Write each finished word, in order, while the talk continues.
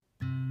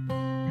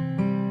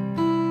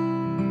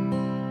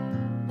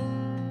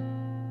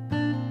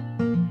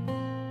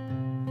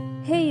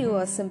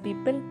awesome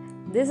people.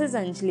 This is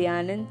Anjali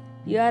Anand.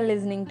 You are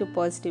listening to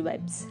Positive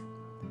Vibes.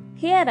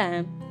 Here I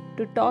am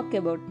to talk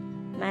about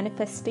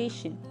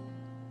manifestation.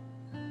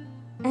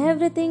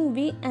 Everything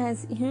we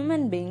as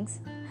human beings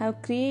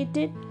have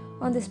created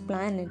on this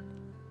planet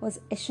was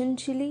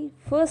essentially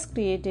first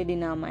created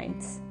in our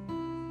minds.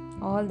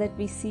 All that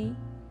we see,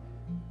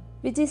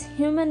 which is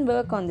human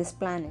work on this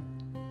planet,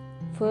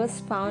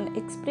 first found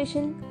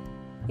expression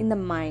in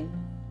the mind,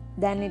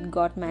 then it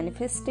got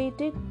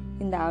manifested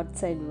in the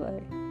outside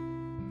world.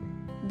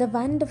 The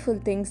wonderful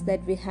things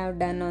that we have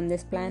done on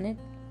this planet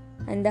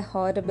and the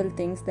horrible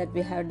things that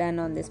we have done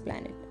on this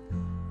planet,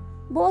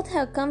 both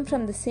have come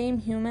from the same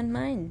human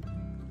mind.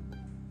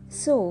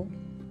 So,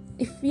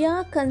 if we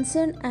are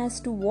concerned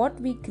as to what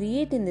we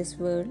create in this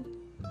world,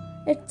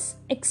 it's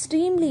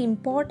extremely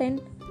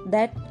important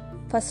that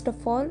first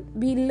of all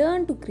we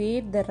learn to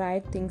create the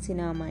right things in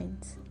our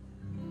minds.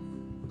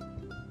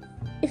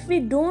 If we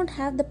don't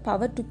have the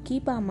power to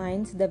keep our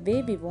minds the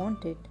way we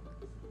want it,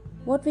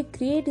 what we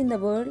create in the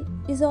world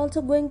is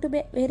also going to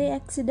be very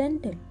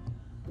accidental.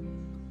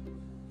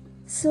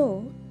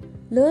 So,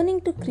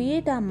 learning to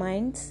create our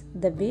minds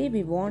the way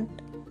we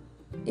want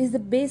is the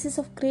basis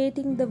of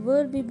creating the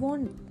world we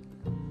want.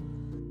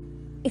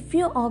 If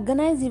you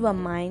organize your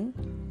mind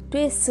to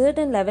a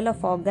certain level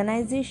of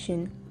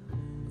organization,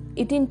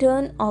 it in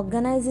turn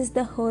organizes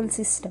the whole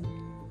system.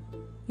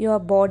 Your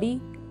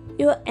body,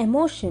 your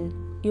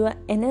emotion, your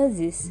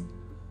energies,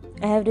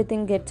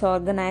 everything gets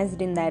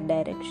organized in that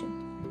direction.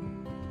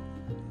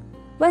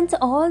 Once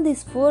all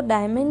these four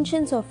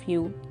dimensions of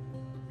you,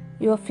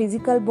 your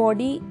physical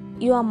body,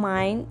 your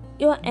mind,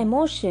 your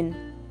emotion,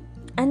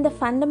 and the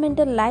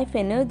fundamental life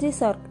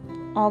energies are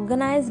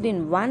organized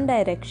in one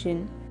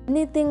direction,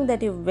 anything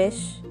that you wish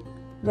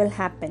will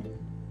happen.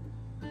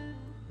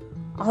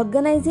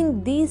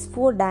 Organizing these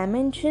four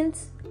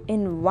dimensions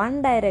in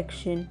one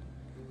direction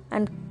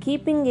and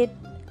keeping it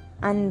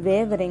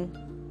unwavering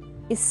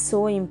is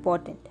so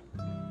important.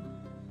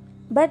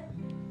 But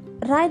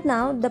right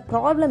now the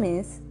problem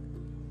is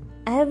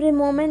every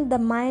moment the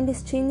mind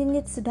is changing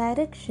its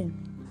direction.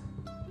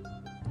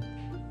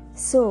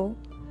 So,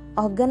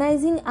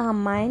 organizing our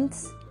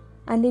minds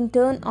and in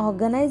turn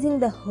organizing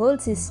the whole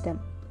system.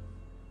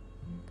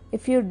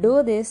 If you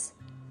do this,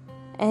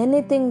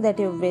 anything that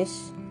you wish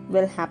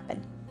will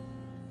happen.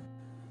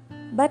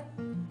 But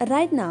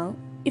right now,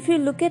 if you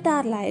look at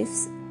our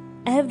lives,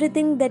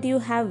 everything that you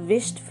have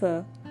wished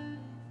for,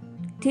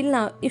 till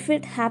now, if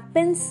it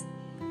happens,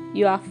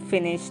 you are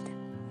finished.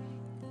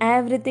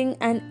 Everything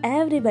and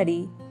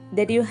everybody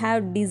that you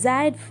have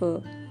desired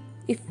for,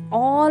 if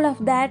all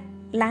of that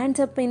lands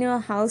up in your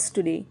house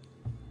today,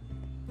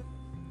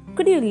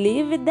 could you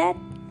live with that?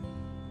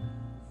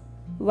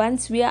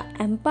 Once we are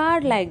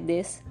empowered like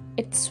this,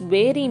 it's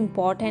very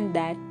important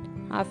that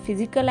our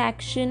physical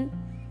action,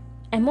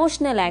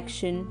 emotional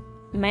action,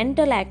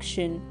 mental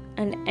action,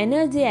 and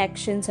energy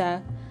actions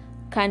are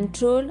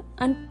controlled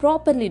and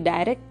properly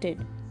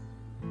directed.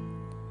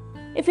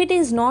 If it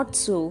is not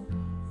so,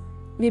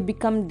 we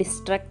become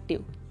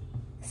destructive,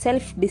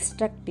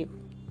 self-destructive.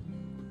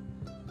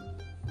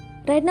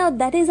 Right now,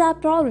 that is our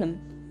problem.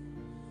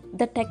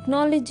 The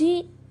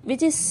technology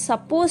which is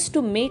supposed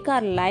to make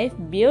our life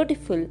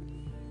beautiful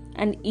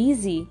and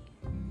easy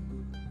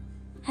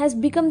has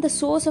become the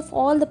source of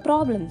all the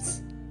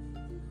problems.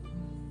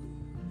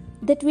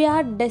 That we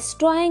are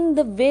destroying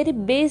the very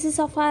basis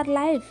of our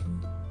life,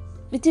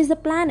 which is the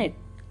planet.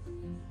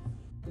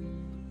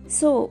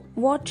 So,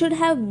 what should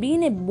have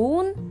been a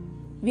boon,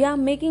 we are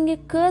making a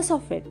curse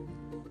of it.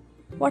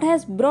 What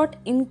has brought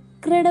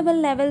incredible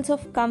levels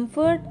of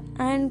comfort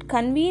and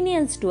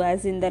convenience to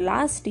us in the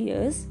last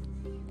years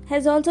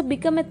has also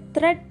become a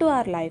threat to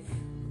our life.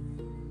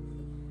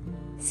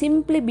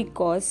 Simply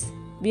because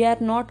we are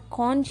not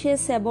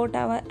conscious about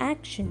our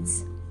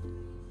actions.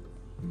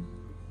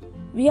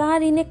 We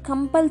are in a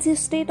compulsive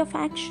state of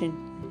action.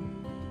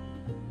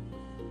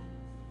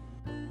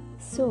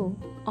 So,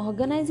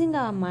 organizing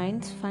our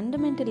minds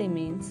fundamentally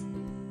means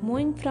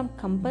moving from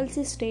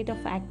compulsive state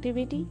of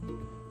activity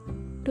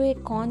to a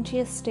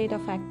conscious state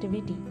of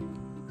activity.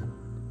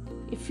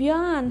 If you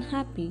are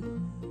unhappy,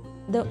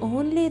 the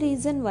only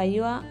reason why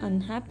you are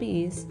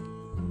unhappy is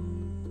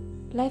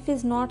life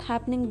is not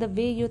happening the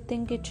way you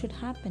think it should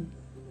happen.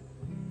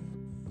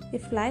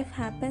 If life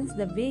happens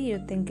the way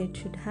you think it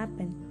should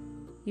happen,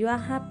 you are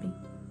happy.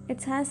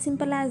 It's as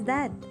simple as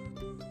that.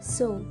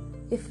 So,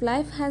 if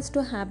life has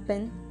to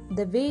happen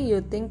the way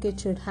you think it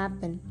should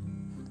happen,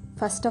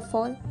 first of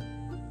all,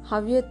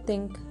 how you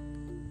think,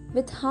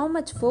 with how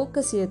much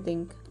focus you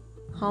think,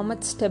 how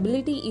much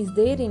stability is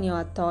there in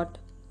your thought,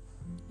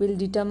 will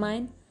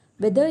determine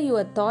whether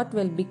your thought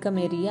will become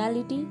a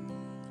reality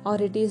or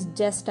it is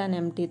just an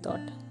empty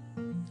thought.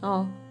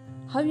 Or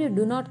how you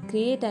do not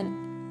create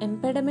an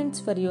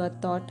impediment for your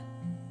thought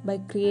by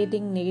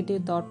creating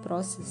negative thought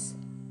process.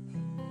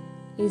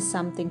 Is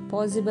something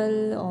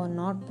possible or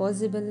not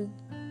possible?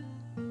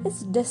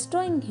 It's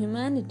destroying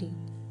humanity.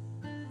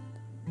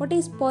 What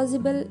is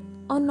possible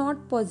or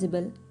not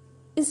possible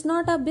is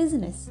not our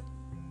business.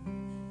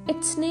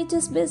 It's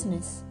nature's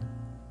business.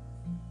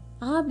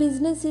 Our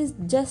business is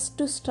just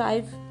to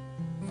strive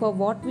for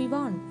what we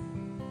want.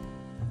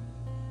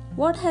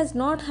 What has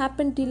not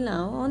happened till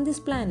now on this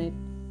planet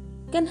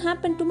can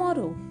happen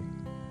tomorrow.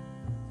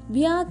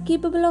 We are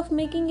capable of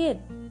making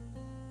it.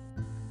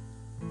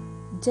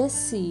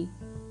 Just see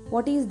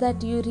what is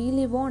that you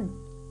really want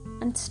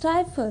and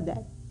strive for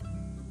that.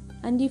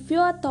 And if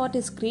your thought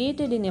is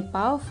created in a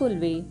powerful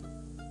way,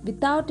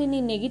 without any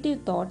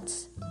negative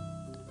thoughts,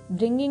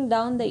 bringing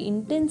down the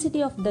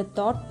intensity of the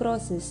thought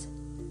process,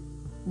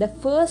 the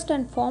first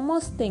and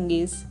foremost thing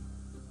is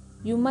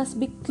you must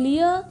be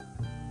clear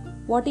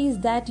what is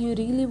that you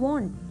really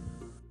want.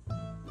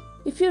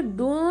 If you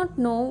do not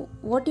know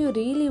what you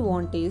really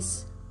want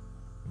is,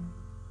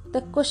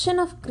 the question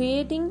of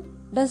creating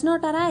does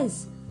not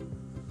arise.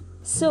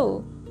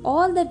 So,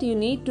 all that you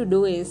need to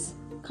do is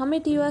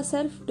commit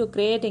yourself to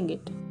creating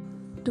it.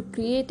 To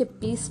create a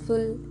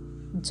peaceful,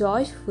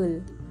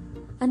 joyful,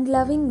 and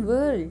loving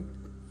world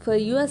for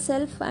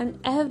yourself and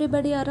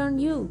everybody around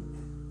you.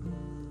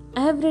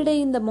 Every day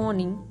in the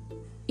morning,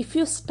 if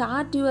you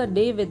start your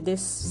day with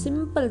this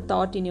simple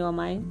thought in your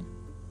mind,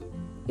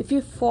 if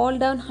you fall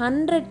down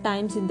 100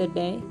 times in the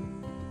day,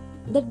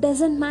 that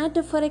doesn't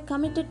matter for a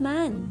committed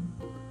man.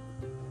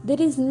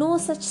 There is no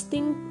such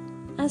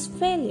thing as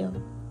failure.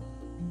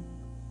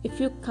 If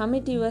you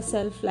commit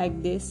yourself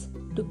like this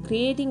to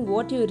creating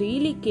what you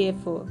really care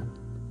for,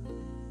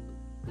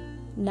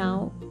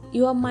 now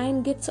your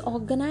mind gets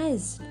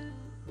organized.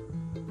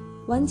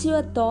 Once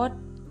your thought,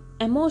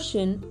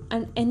 emotion,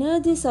 and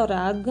energies are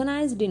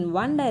organized in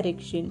one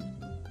direction,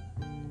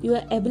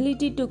 your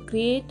ability to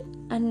create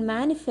and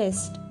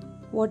manifest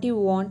what you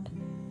want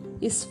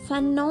is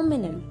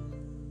phenomenal.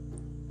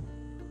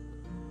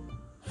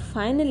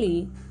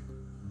 Finally,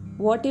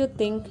 what you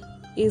think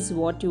is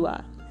what you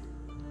are.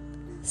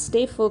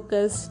 Stay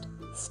focused,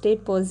 stay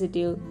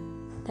positive.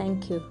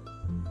 Thank you.